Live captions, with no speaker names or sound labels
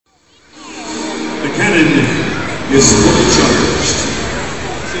The cannon is fully charged.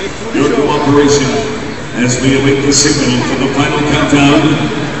 Your cooperation as we await the signal for the final countdown.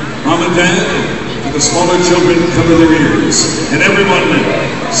 Mom and Dad, to the smaller children, cover their ears. And everyone,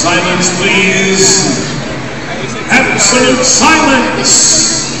 silence please. Absolute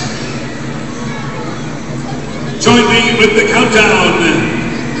silence. Join me with the countdown.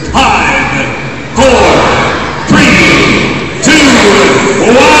 5, 4, 3,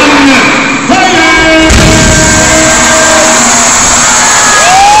 2, 1.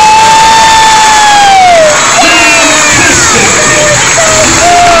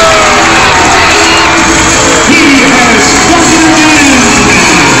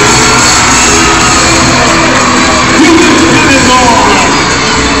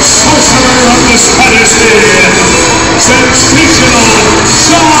 Sensational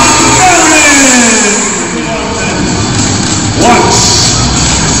Sean Merriman! Watch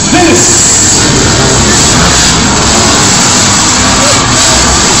this!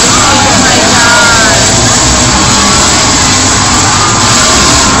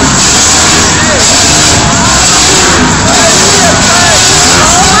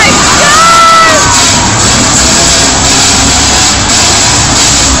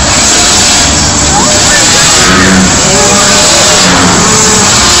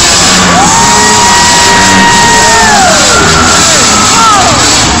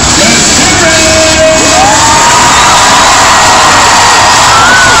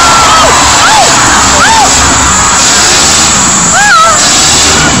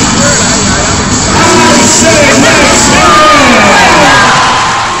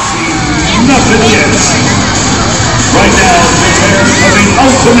 Right now, prepare for the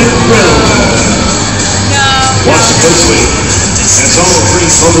ultimate thrill. Watch closely as all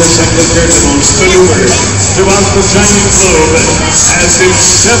three motorcycle carnivals maneuver throughout the giant globe as it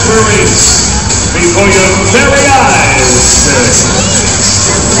separates before your very eyes.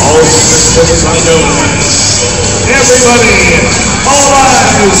 All systems are known. Everybody, all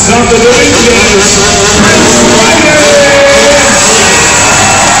eyes on the Dominguez Riders!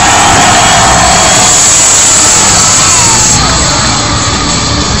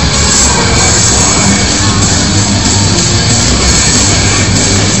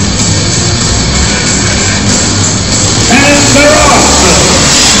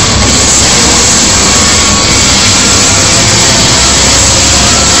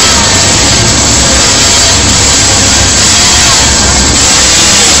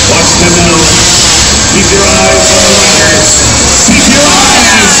 Keep your eyes on the riders. Keep your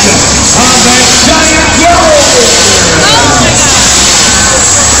eyes on that giant globe. Oh my God. Oh my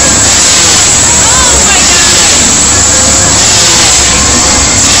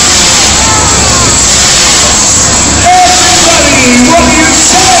God. Everybody, what do you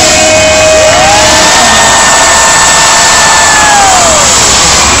say? Oh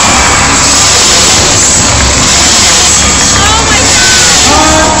my God.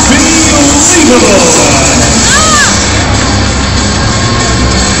 Unbelievable.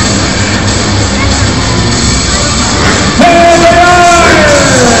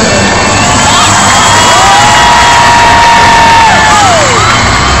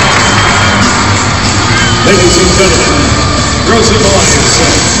 Ladies and gentlemen, girls and boys,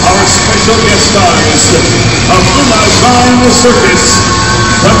 our special guest stars of Moolah Shrine Circus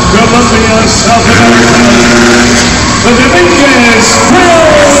from Colombia, South America, the Dominguez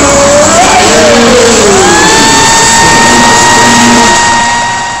Riders!